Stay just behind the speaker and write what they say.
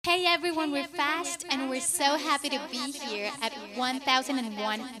everyone, we're Fast and we're so happy to be here at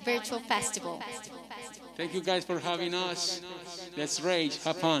 1001 Virtual Festival. Thank you guys for having us. Let's rage,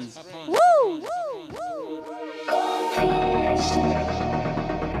 have fun. Woo!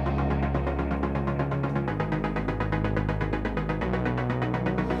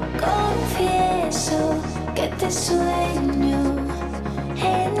 Confieso que te sueño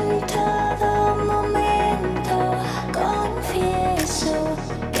en todo momento. Confieso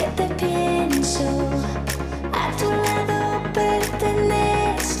que te pienso, a tu lado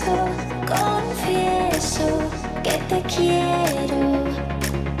pertenezco. Confieso que te quiero,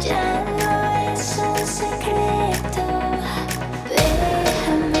 ya no es un secreto.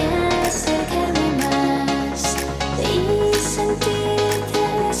 Déjame acercarme más y sentirte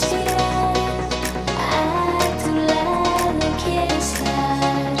respirar. A tu lado quiero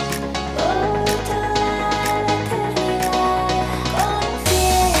estar por toda la eternidad.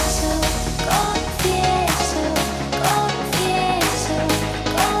 Confieso, confieso, confieso,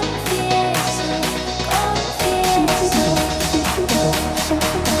 confieso,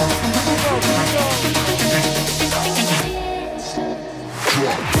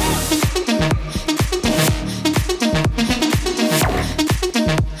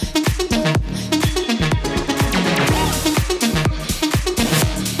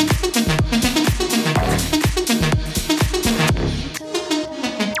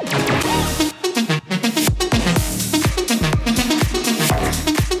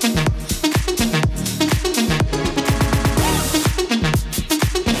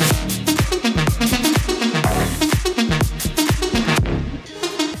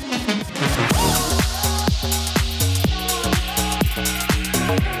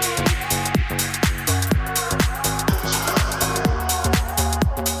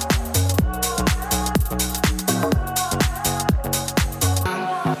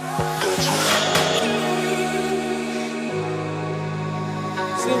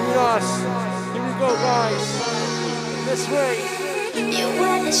 you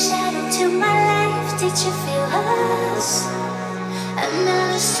were the shadow to my life. Did you feel us?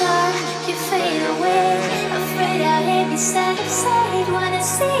 Another star, you fade away. Afraid our head is out of sight. Wanna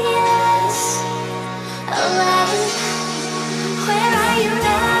see us alive? Where are you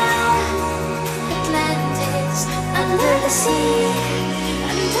now? Atlantis, under the sea,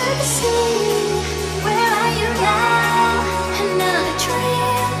 under the sea. Where are you now? Another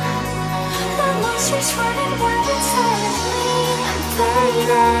dream. The monsters running wild inside of me. I'm faded.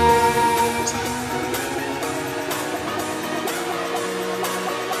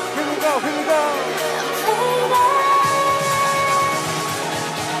 Here we go, here we go. I'm faded.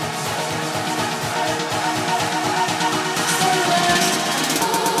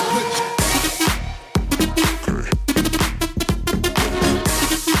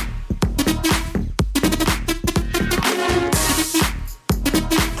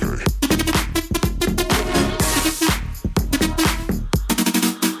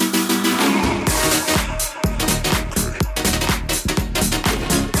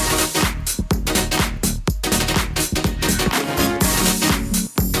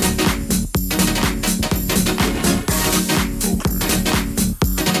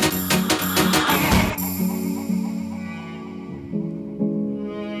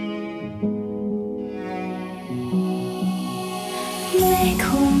 Me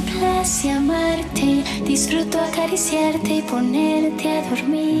complace amarte, disfruto acariciarte y ponerte a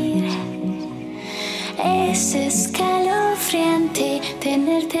dormir. Es escalofriante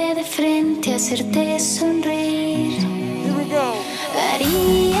tenerte de frente, hacerte sonreír.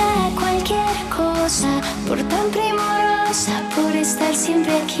 Haría cualquier cosa por tan primorosa, por estar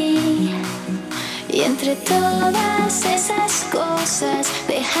siempre aquí. Y entre todas esas cosas,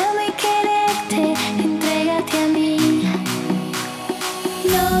 déjame quererte, entrégate a mí.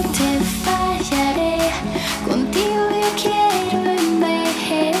 No te fallaré, contigo yo quiero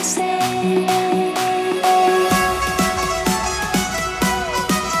envejecer.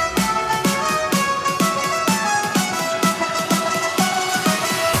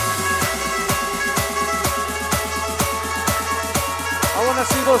 I wanna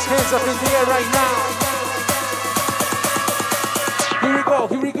see those hands up in the air right now. Here we go,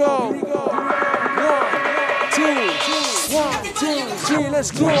 here we go. 1, 2, 1, 2, 3,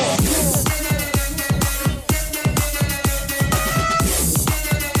 let's go.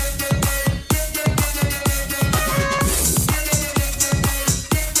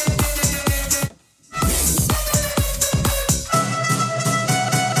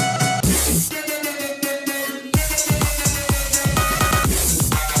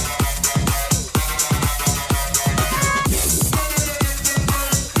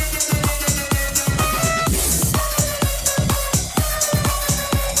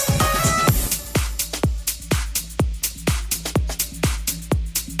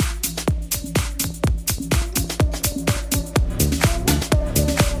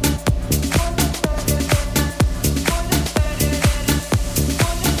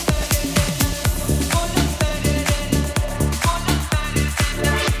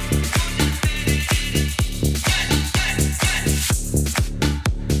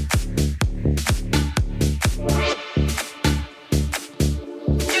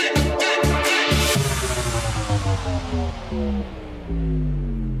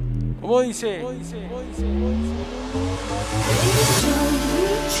 dice?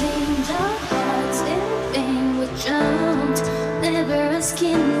 Never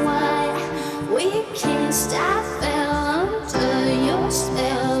asking why we kissed, I fell under your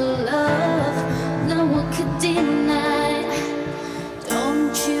spell, love. No one could deny.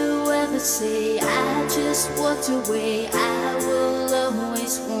 Don't you ever say I just walked away. I will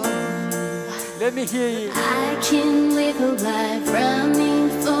always want you. Let me hear you. I can live a life running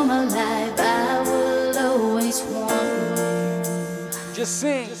for my life. I will always want you. Just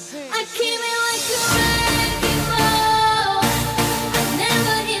sing. I came in like a wrecking ball. I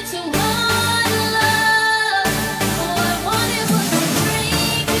never hit to want love. All I wanted was to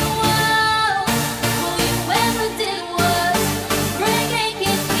break your wall. All you ever did was break and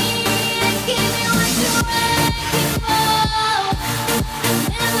kiss me. I came in like a wrecking ball. I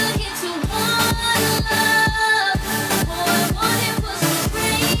never hit to want love. All I wanted was to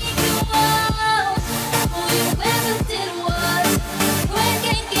break your walls. All you ever did was break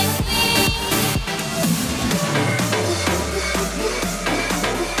and kiss me.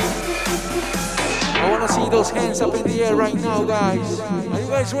 I want to see those hands up in the air right now, guys. Are you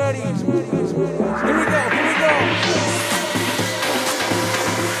guys ready? Here we go, here we go.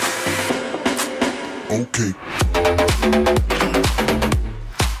 Okay.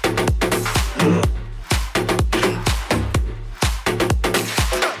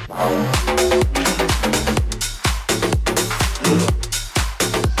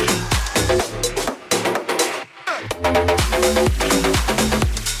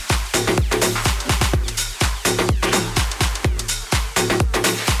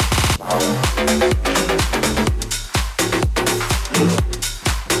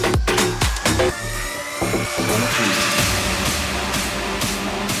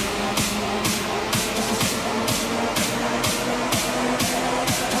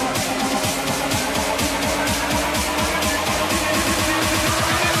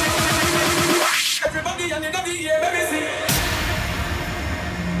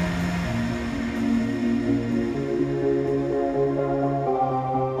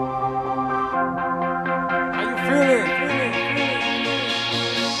 How you feeling?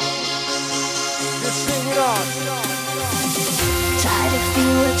 Just sing it out. Try to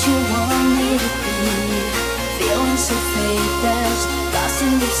feel what you want me to be. Feeling so faithless, lost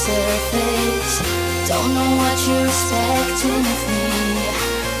in the surface. Don't know what you're expecting of me,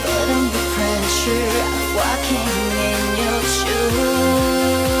 but under pressure of walking in your shoes.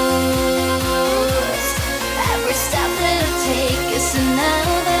 Every step that I take is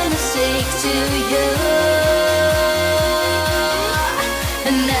another mistake to you.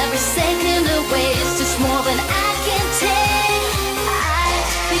 And every second I waste is more than I can take. I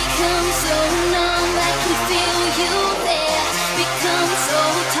become so numb, I can feel you there. Become so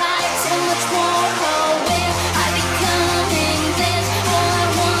tired, so much more aware. I become this, all I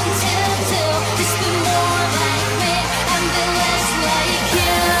want to do is be more like me and be less like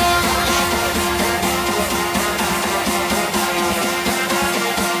you.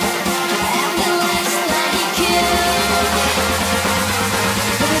 And be less like you.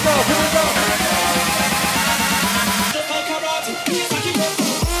 Here we go, here we go.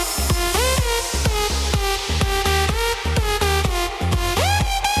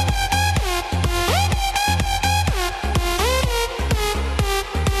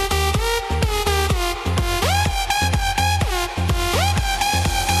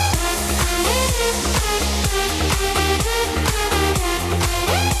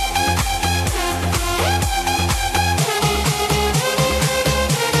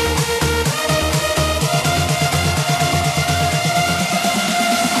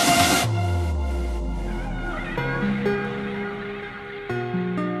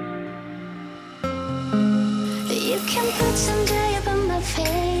 You can put some joy upon my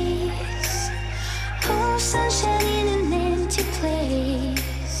face. Pour sunshine in an empty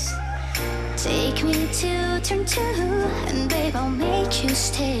place. Take me to turn two, and babe, I'll make you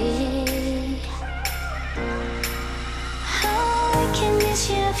stay. How I can miss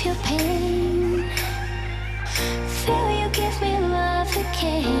you of your pain. Feel you give me love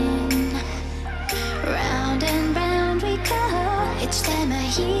again. Round and round we go. Each time I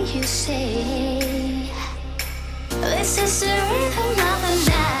hear you say, this is the rhythm of the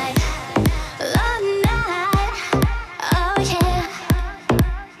night, oh yeah.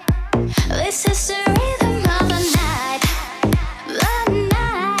 This is the rhythm of the night,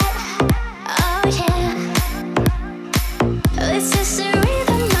 oh yeah. This is the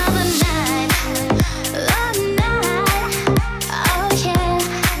rhythm of the night, oh yeah.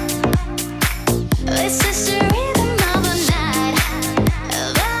 This is the rhythm of the night,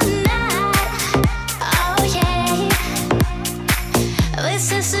 oh yeah.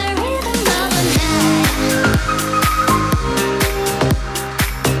 this the rhythm of the night?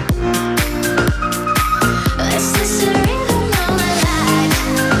 Is this the rhythm of my life?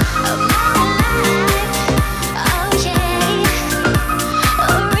 Of my life? Oh yeah,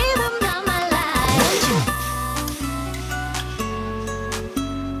 a rhythm of my life.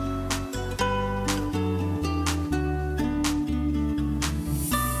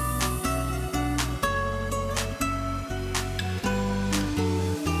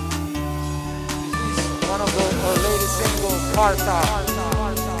 One of our latest singles, Carta.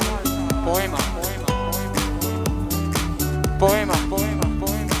 Poema. Poema.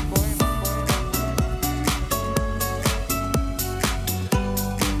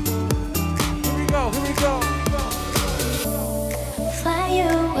 Here we go. Fly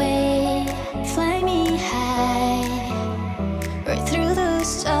away, fly me high, right through the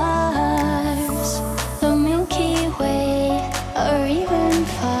stars, the Milky Way, or even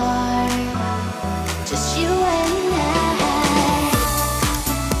far. Just you and I.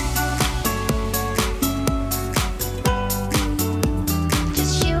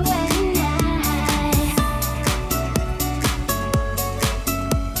 Just you and I.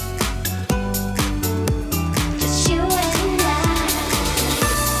 Just you and I.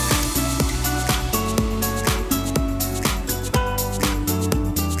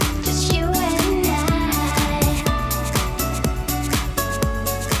 Just you and I. Just you and I.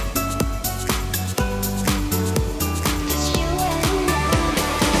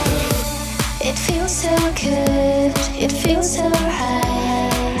 It feels so good, it feels so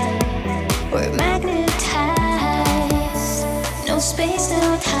right. We're magnetized. No space,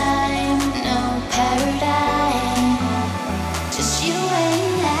 no time, no paradigm. Just you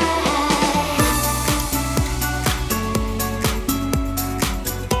and I.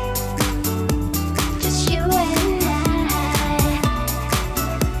 Just you and I.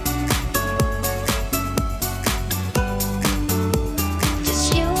 Just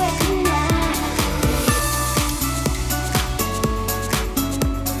you and I. Just you and I.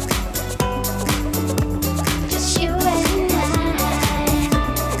 Just you and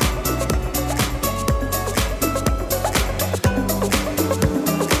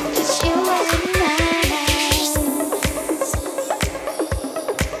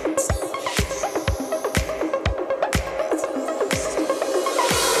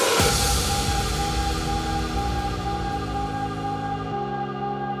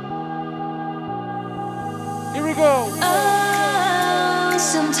Here we go. Oh,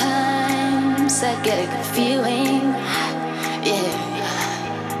 sometimes I get a good feeling, yeah.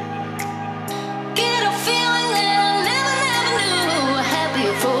 Get a feeling that I never knew I had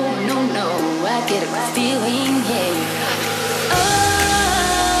before. No, I get a good feeling, yeah.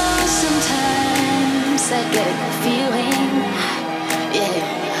 Oh, sometimes I get a good feeling, yeah.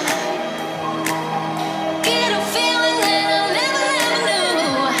 Get a feeling that I never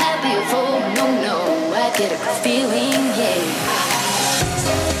knew I had before. No, I get a good feeling, yeah.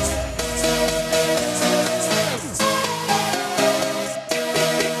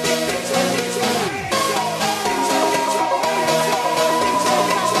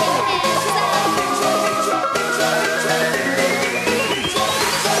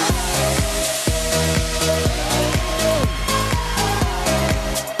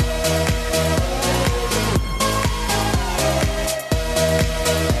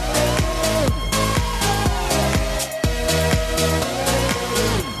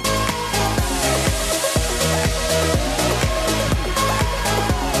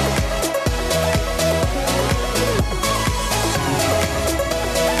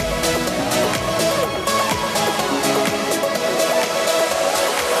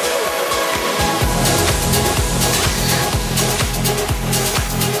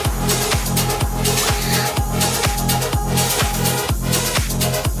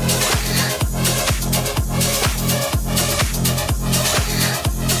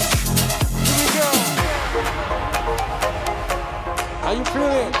 How you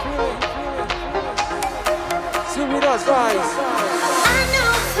feeling? Sing with us, guys. I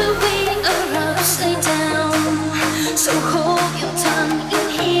know that we are upside down, so hold your tongue and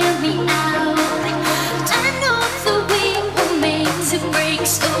hear me out. I know that we were made to break,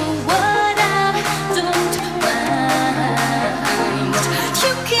 so what I don't mind.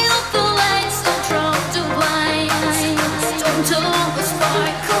 You kill the lights, I'll drop the blinds. Don't always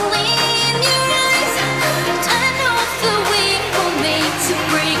sparkle in your eyes. I know that we were made to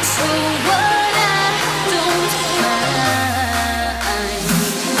break, so what I don't mind.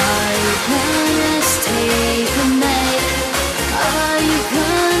 Are you gonna stay the night? Are you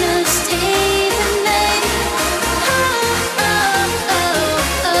gonna stay the night? Oh, oh,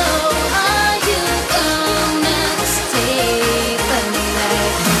 oh.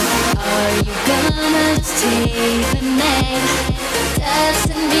 take the name.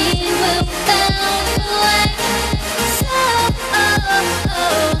 Doesn't mean we'll found your life. So,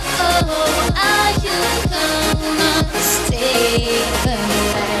 are you gonna stay the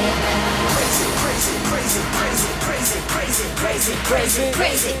night? Crazy, crazy, crazy, crazy, crazy, crazy, crazy, crazy,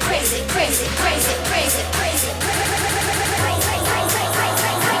 crazy, crazy, crazy, crazy, crazy, crazy.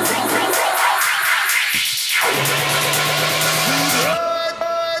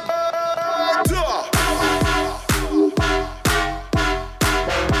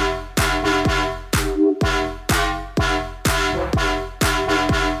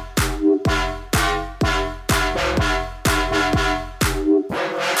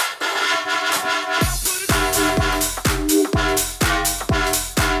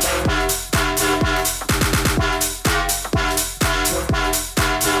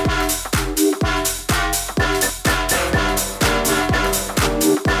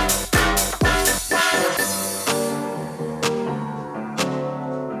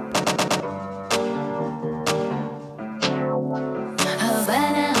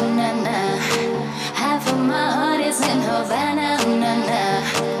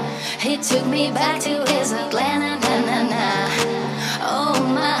 Took me back to his Atlanta, na na na. Oh,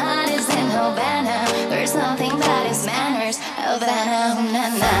 my heart is in Havana. There's nothing but his manners, Havana, na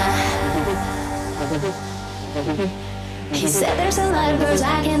na. He said there's a lot of girls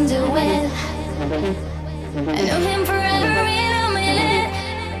I can do with. I knew him forever in a minute.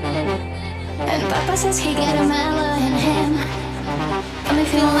 And Papa says he got a mellow in him. Got me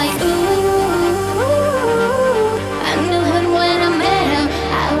feeling like ooh. I knew him when I met him.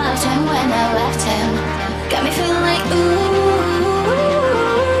 I loved him when I left him. Got me feeling like ooh.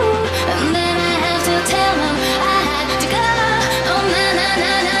 And then I have to tell him I had to go. Oh na na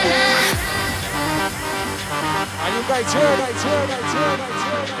na na na. Are you guys here?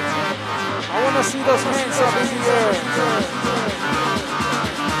 I wanna see those hands up in the air.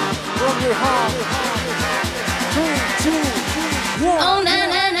 From your heart. 3, 2, 1. Oh na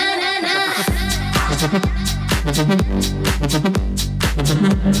na na na na.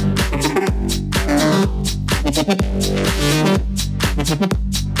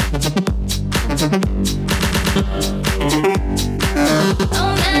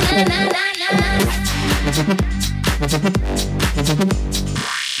 Oh na na na na na.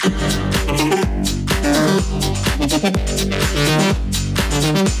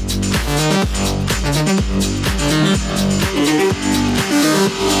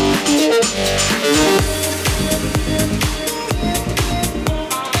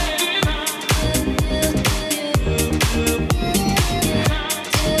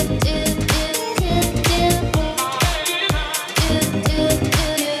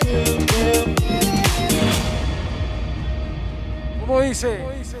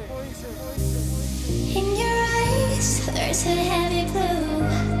 In your eyes, there's a heavy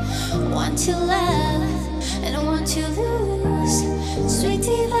blue. Want to love and want to lose. Sweet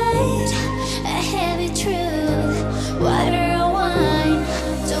divide, a heavy truth. Water or wine,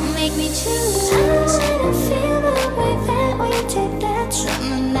 don't make me choose. I wanna feel the way that we did that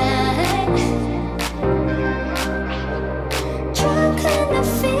summer night. Drunk in the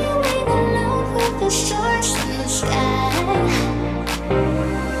feeling alone with the stars in the sky.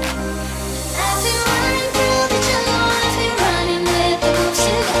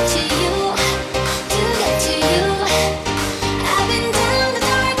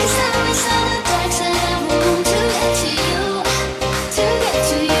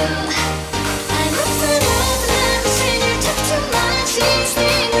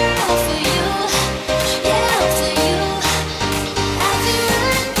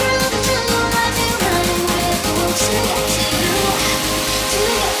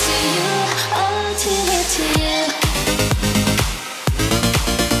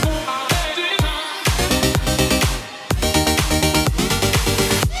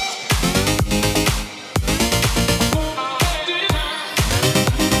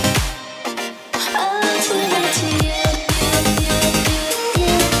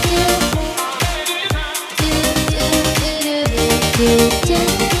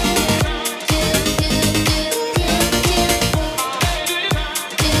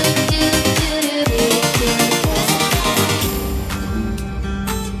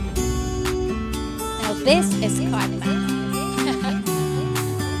 This is karma.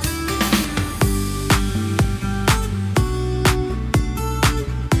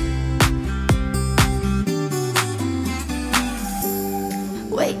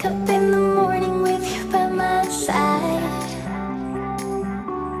 Wake up in the morning with you by my side.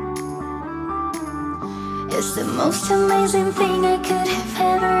 It's the most amazing thing I could have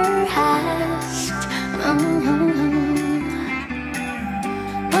ever asked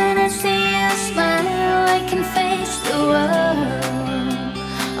When I see you smile, I can face the world.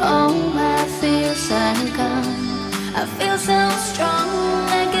 Oh, I feel so calm. I feel so strong.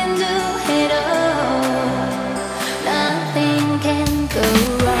 I can do it all. Nothing can go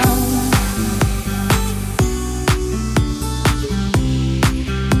wrong.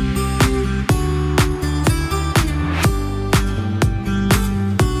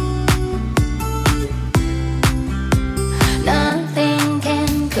 Nothing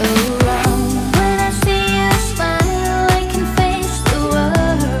can go wrong. When I see you smile, I can face the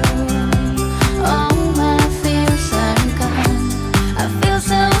world. Oh, I feel so calm. I feel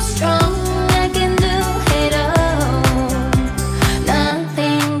so strong. I can do it all.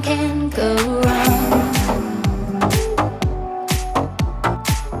 Nothing can go wrong.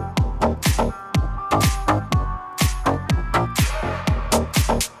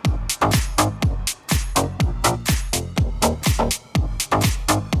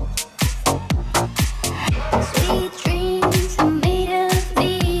 Sweet dreams are made of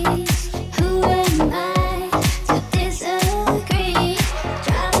these. Who am I to disagree?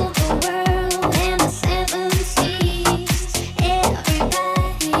 Travel the world and the seven seas.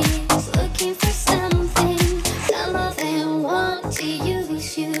 Everybody's looking for something. Some of them want to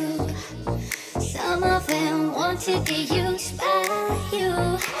use you. Some of them want to get used by you.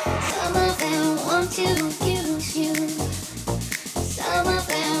 Some of them want to use you. Some of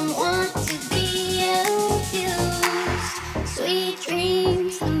them want to be abused. Sweet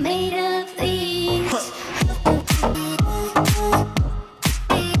dreams are made of these.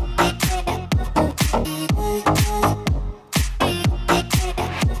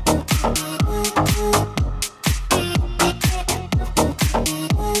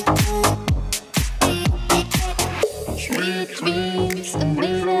 Sweet dreams are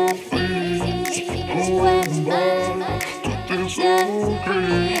made of these. Who am I to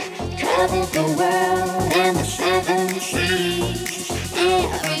disagree? Travel the world and the seven seas.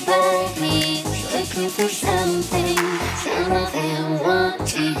 Everybody's looking for something. Some of them want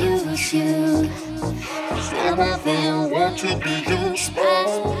to use you. Some of them want to be used by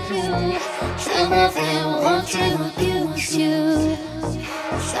you. Some of them want to abuse you.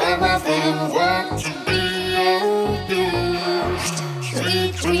 Some of them want to be abused.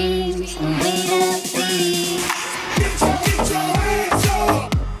 Sweet dreams are made of these. Get your hands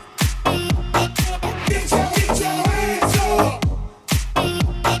up. Get your hands up.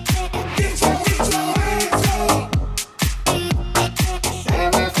 Get your hands up.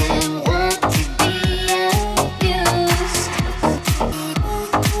 Some of them want to be abused.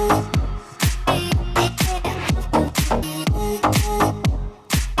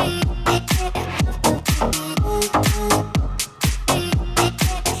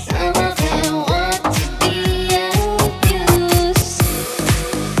 Some of them want to be abused.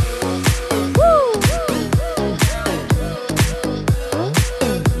 Woo!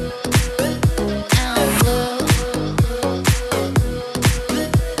 I'm blue.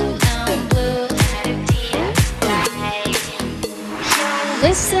 I'm blue.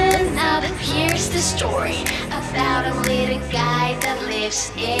 Listen up, here's the story about a little guy that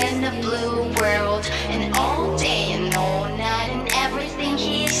lives in a blue world. And all day and all night, and everything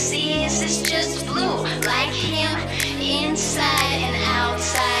he sees is just blue, like him, inside and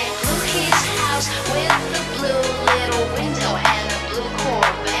outside. Blue his house with the blue little window and a blue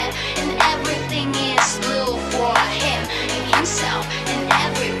Corvette, and everything is blue for him and himself and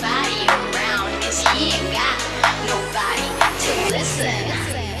everybody around, 'cause he ain't got nobody to listen.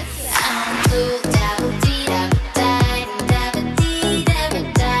 I'm blue, dabba-dee-dabba-die,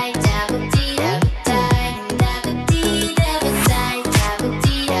 dabba-dee-dabba-die, dabba-dee-dabba-die, dabba-dee-dabba-die,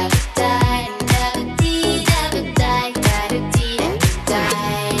 dabba-dee-dabba-die, dabba-dee-dabba-die, dabba-dee-dabba-die.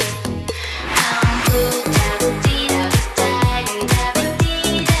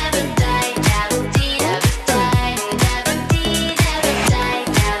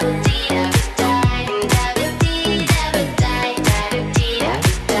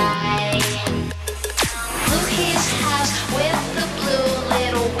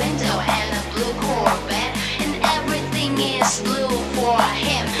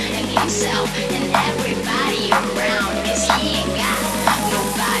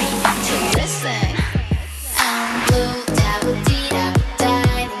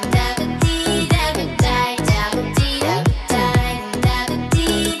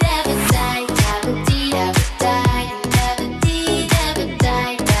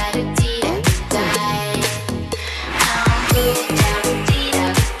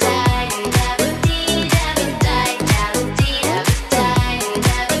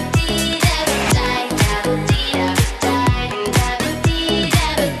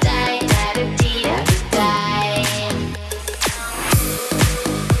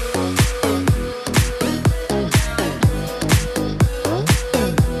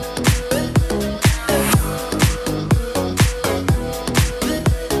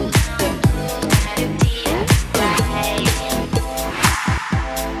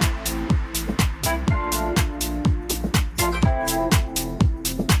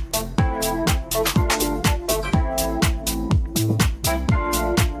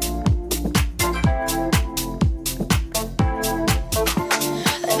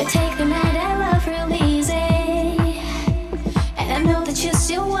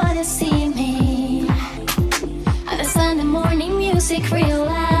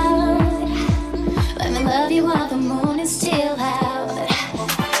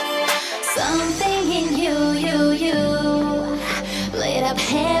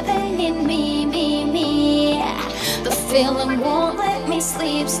 feeling won't let me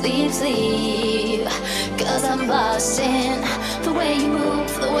sleep, sleep, sleep. Cause I'm lost in the way you move,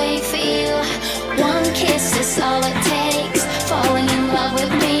 the way you feel. One kiss is all it takes, falling in love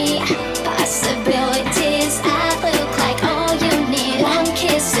with me. Possibilities, I look like all you need. One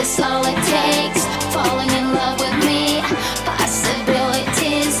kiss is all it takes, falling in love with me.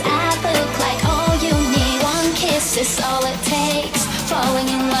 Possibilities, I look like all you need. One kiss is all it takes, falling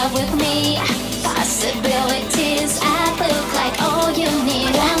in love with me. Possibilities, I look like all you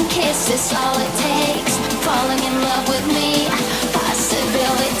need. One kiss is all it takes, falling in love with me.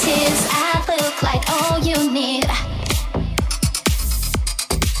 Possibilities, I look like all you need.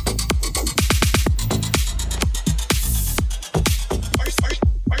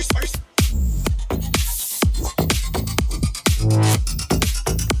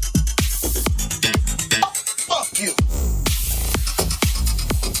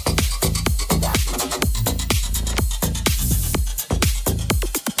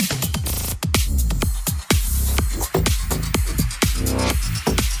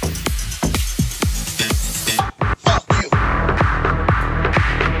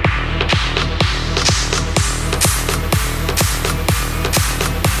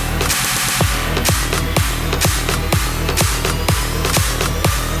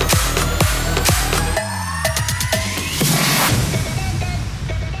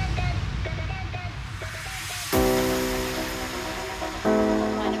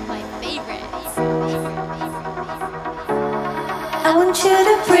 One of my favorites. I want you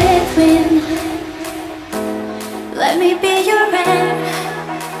to breathe in. Let me be your air.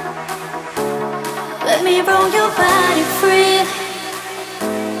 Let me roll your body free.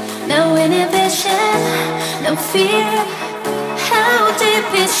 No inhibition, no fear. How deep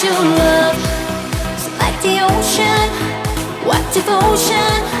is your love? It's like the ocean. What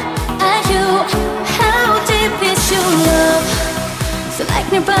devotion are you? How deep is your love? So like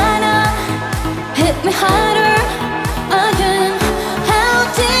Nirvana, hit me harder again. How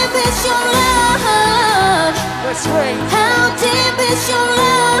deep is your love? That's right. How deep is your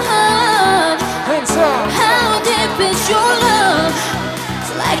love? Hands up. How deep is your love?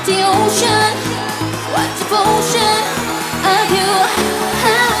 So like the ocean, what devotion are you?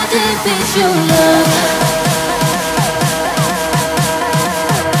 How deep is your love?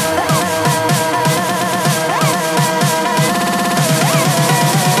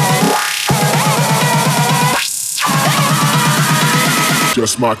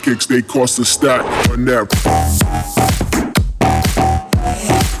 Just my kicks, they cost a stack. Run that.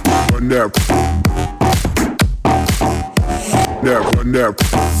 Run that. Run that.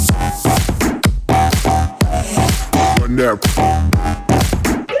 Run that.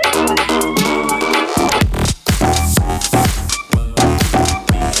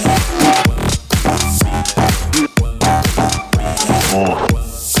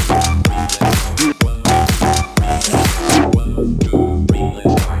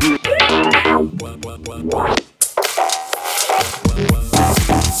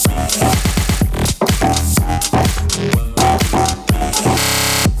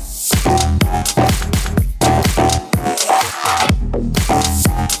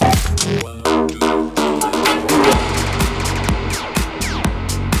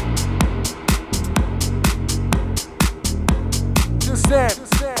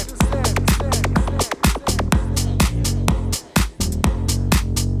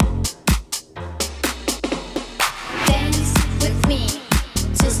 Dance with me,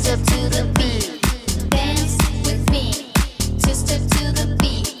 two step to the beat. Dance with me, two step to the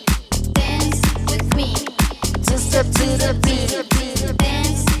beat. Dance with me, two step to the beat.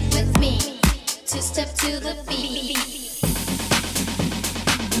 Dance with me, two step to the beat.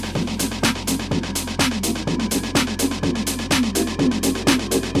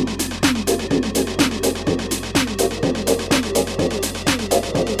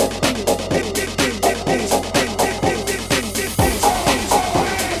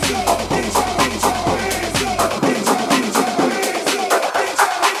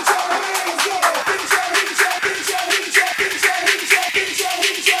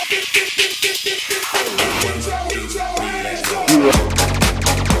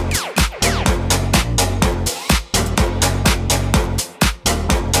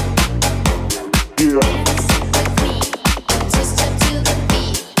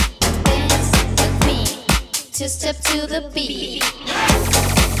 Two step to the beat.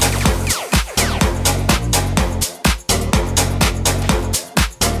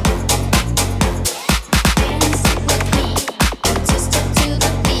 Dance with me, two step to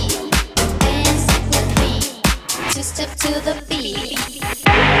the beat. Dance with me, two step to the beat.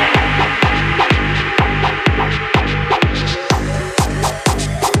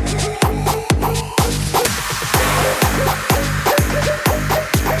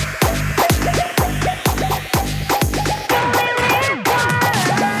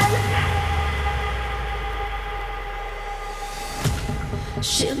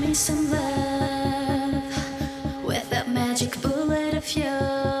 of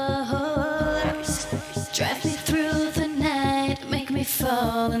yours. Drive me through the night, make me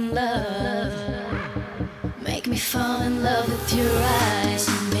fall in love. Make me fall in love with your eyes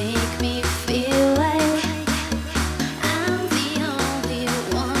and make me feel like I'm the only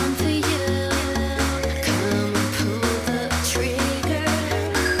one for you. Come and pull the trigger.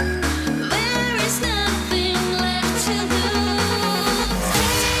 There is nothing left to lose.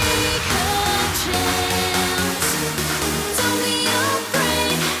 Take a chance. Don't be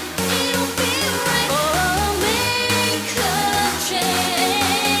afraid, it'll be right. Oh, make a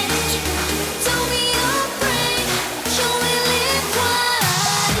change. Don't be afraid, you only live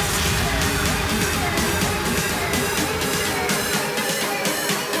twice.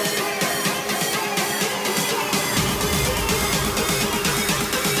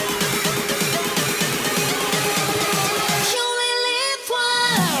 You only live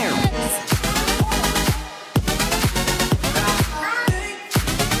twice.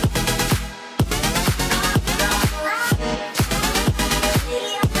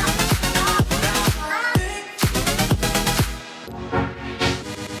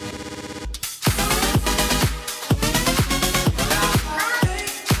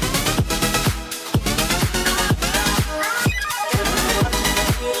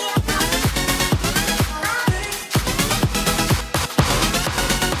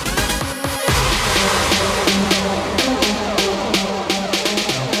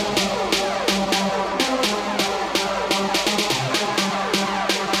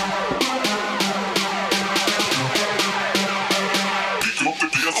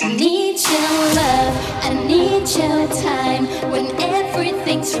 I need your love, I need your time. When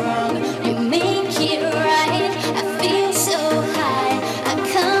everything's wrong, you make it right. I feel so high, I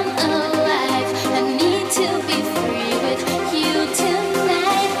come alive. I need to be free with you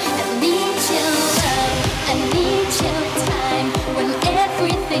tonight. I need your love, I need your time. When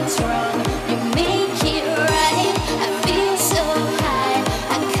everything's wrong, you make it right. I feel so high,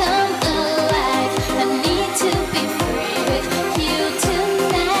 I come alive. I need to be free with you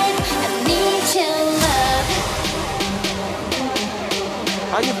tonight. I need your love.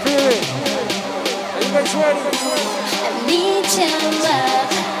 How you feeling? Are you guys ready? I need your love.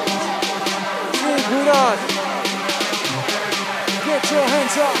 Bring it on. Get your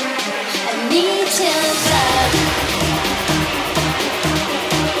hands up. I need your love.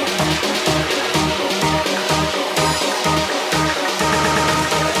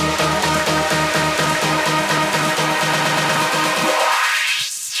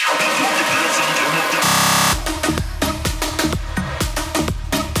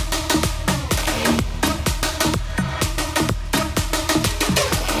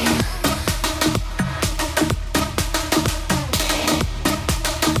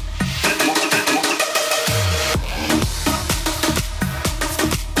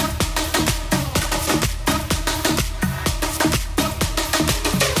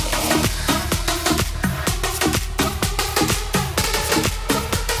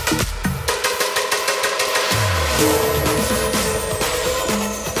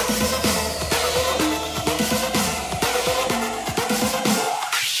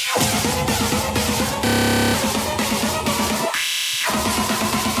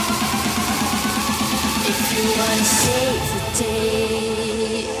 If you wanna save the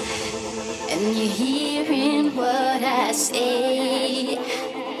day, and you're hearing what I say,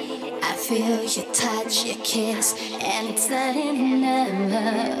 I feel your touch, your kiss, and it's not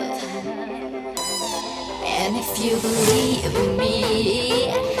enough. And if you believe in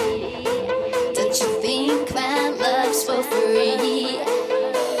me, don't you think my love's for free?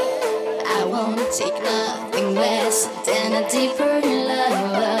 I won't take nothing less than a deeper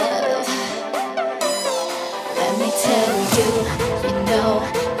love. Let me tell you, you know,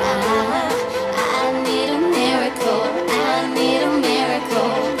 I need a miracle, I need a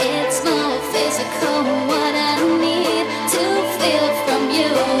miracle. It's more physical, what I need to feel from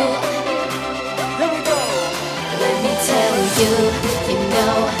you. Here we go. Let me tell you, you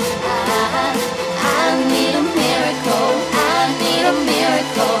know, I need a miracle, I need a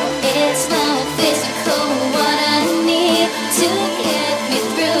miracle. It's more physical, what I need to get me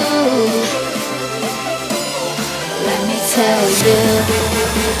through. Let me tell you.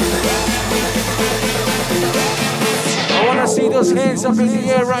 I wanna see those hands up in the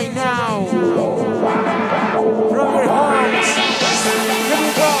air right now. From your hearts. Here we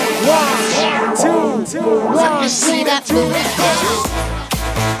go. 1, 2, 1, Let me see that booty.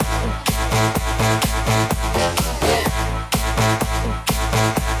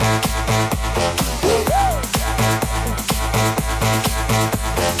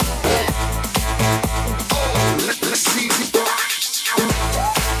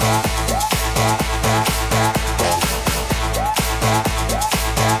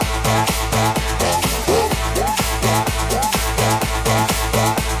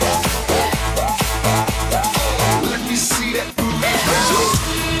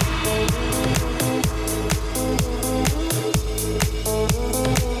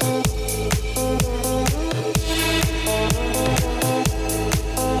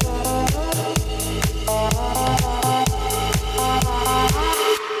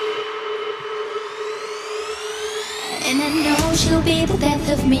 know she'll be the death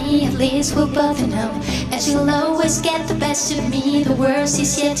of me, at least we'll both know. And she'll always get the best of me, the worst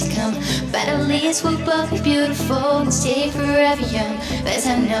is yet to come. But at least we'll both be beautiful and stay forever young. This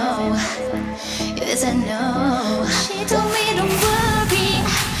I know, this I know. She told me don't worry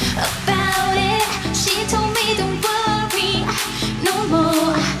about it. She told me don't worry no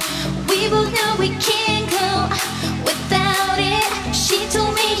more. We both know we can't go without it. She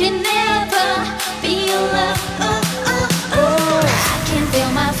told me you never be alone. I can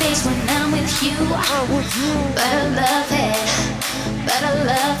feel my face when I'm with you, but I love it, but I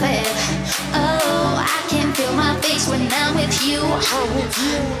love it. Oh, I can feel my face when I'm with you,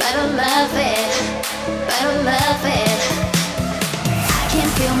 but I love it, but I love it. I can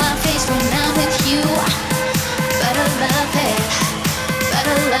feel my face when I'm with you, but I love it, but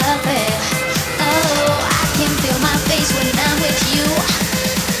I love it. Oh, I can feel my face when I'm with you,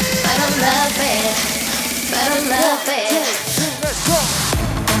 but I love it, but I love it. Let's go.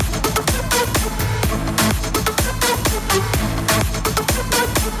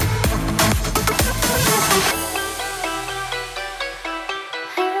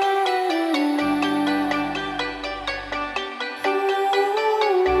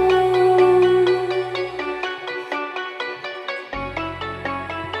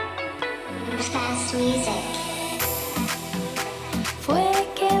 Fast music. Fue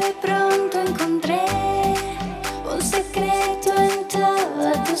que de pronto encontré un secreto en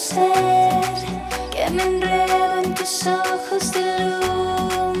todo tu ser, que me enredo en tus ojos de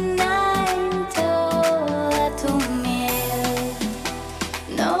luna, en toda tu miel.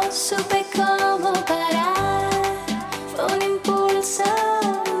 No supe cómo parar, fue un impulso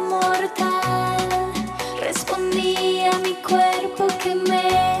mortal. Respondí a mi cuerpo que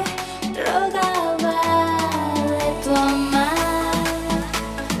me rogaba de tu amar.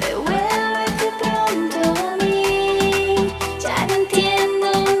 Devuélvete pronto a mí, ya no entiendo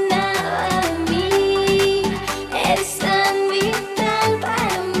nada de mí. Eres tan vital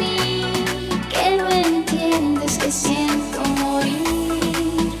para mí que no entiendes que siento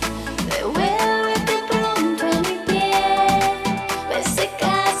morir. Devuélvete pronto a mi piel, me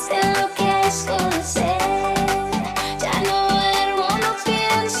secaste lo que es conocer. Ya no duermo, no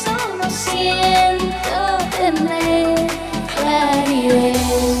pienso, no siento tener claridad.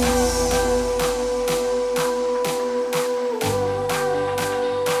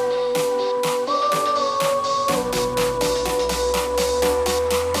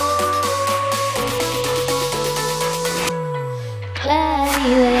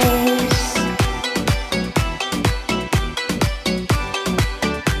 Claridad.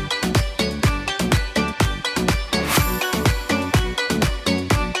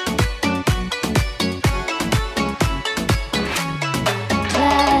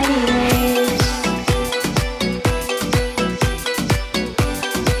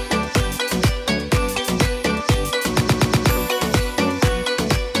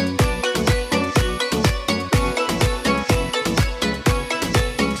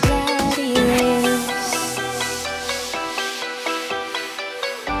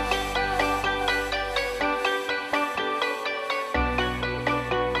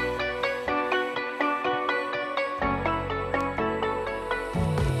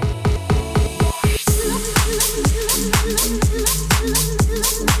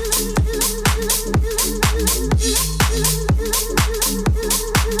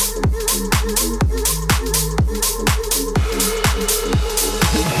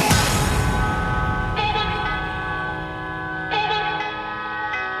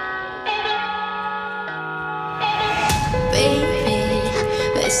 Baby,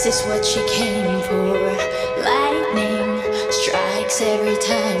 this is what she came for. Lightning strikes every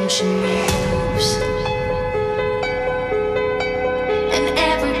time she moves, and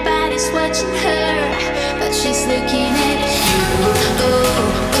everybody's watching her, but she's looking at you. Oh,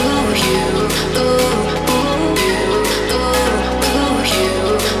 oh, you. Oh, oh, you. Oh, oh, you.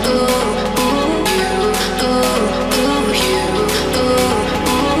 Oh, oh, you. Oh, oh, you. Oh,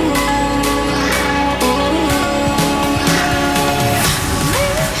 oh.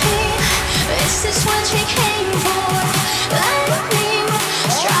 This is what she came for. Lightning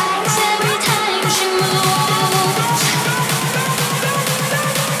strikes every time she moves,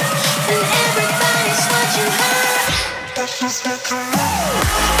 and everybody's watching her.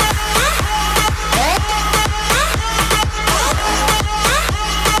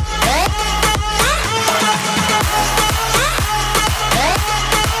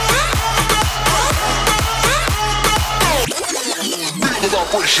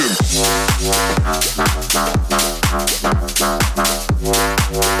 Operation.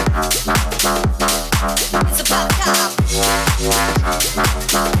 It's about time.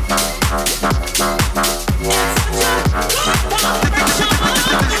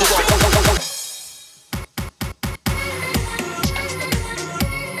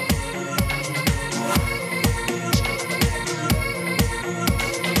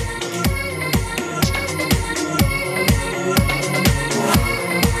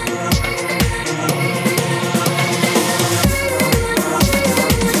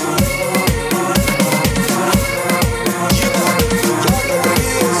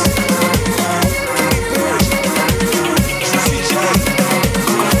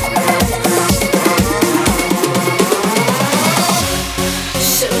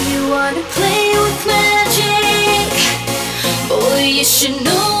 play with magic. Boy, you should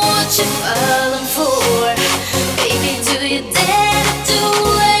know what you're falling for. Baby, do you dare to do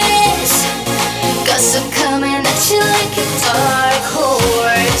it? 'Cause I'm coming at you like a dark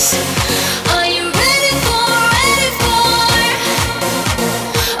horse. Are you ready for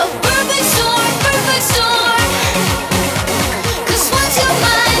a perfect storm, perfect storm? 'Cause once you're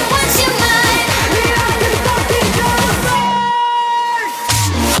mine, once you're mine, we are the fucking universe.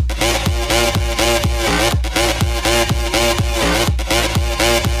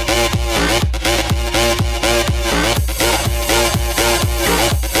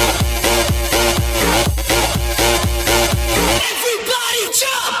 Everybody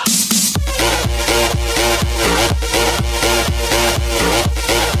jump!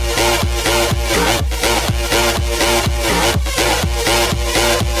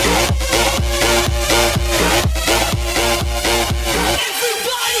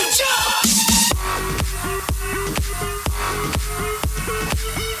 Everybody jump!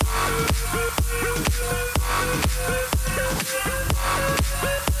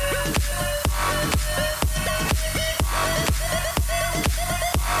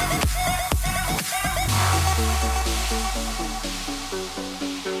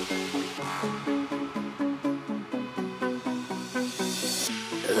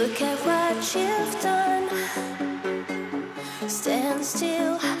 Look at what you've done. Stand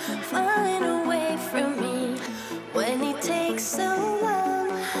still, falling away from me. When it takes so long,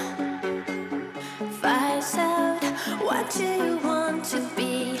 fire's out. What do you want to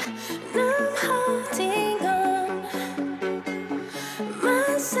be? Now I'm holding on.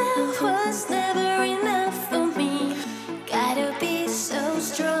 Myself was never enough for me. Gotta be so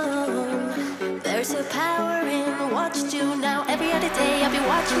strong. There's a power in what you do now. Every other day I'll be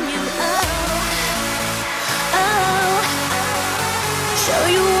watching you. Oh, show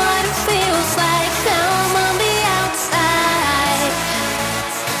you what it feels like. Now I'm on the outside.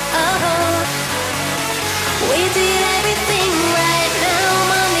 Oh, we did everything right. Now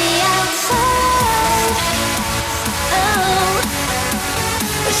I'm on the outside. Oh,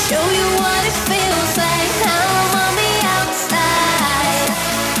 show you what it feels like. Now I'm on the outside.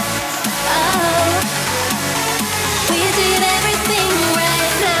 Oh, we did everything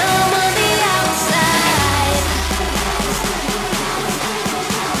right. Now I'm on the outside.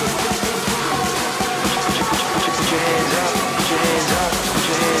 Put your hands up, put your hands up, put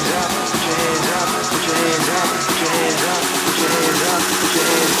your hands up, put your hands up, put your hands up, put your hands up, put your hands up, put your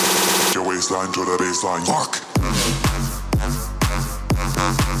hands up. Your waistline to the baseline. Fuck.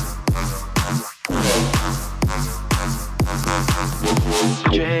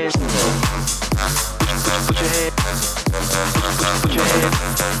 Put your hands. Put your hands. Put your hands.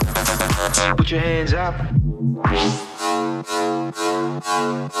 Put your hands up.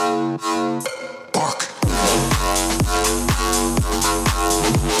 Fuck.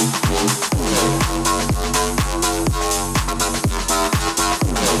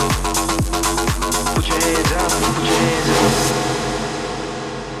 Put your hands up. Put your hands up.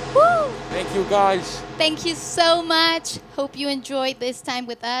 Woo! Thank you guys. Thank you so much. Hope you enjoyed this time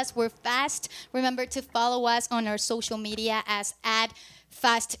with us. We're fast. Remember to follow us on our social media as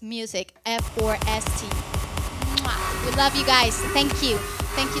 @FastMusic, F4ST. Mwah. We love you guys. Thank you.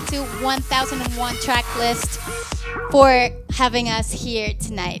 Thank you to 1001 Tracklist for having us here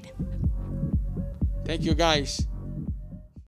tonight. Thank you guys.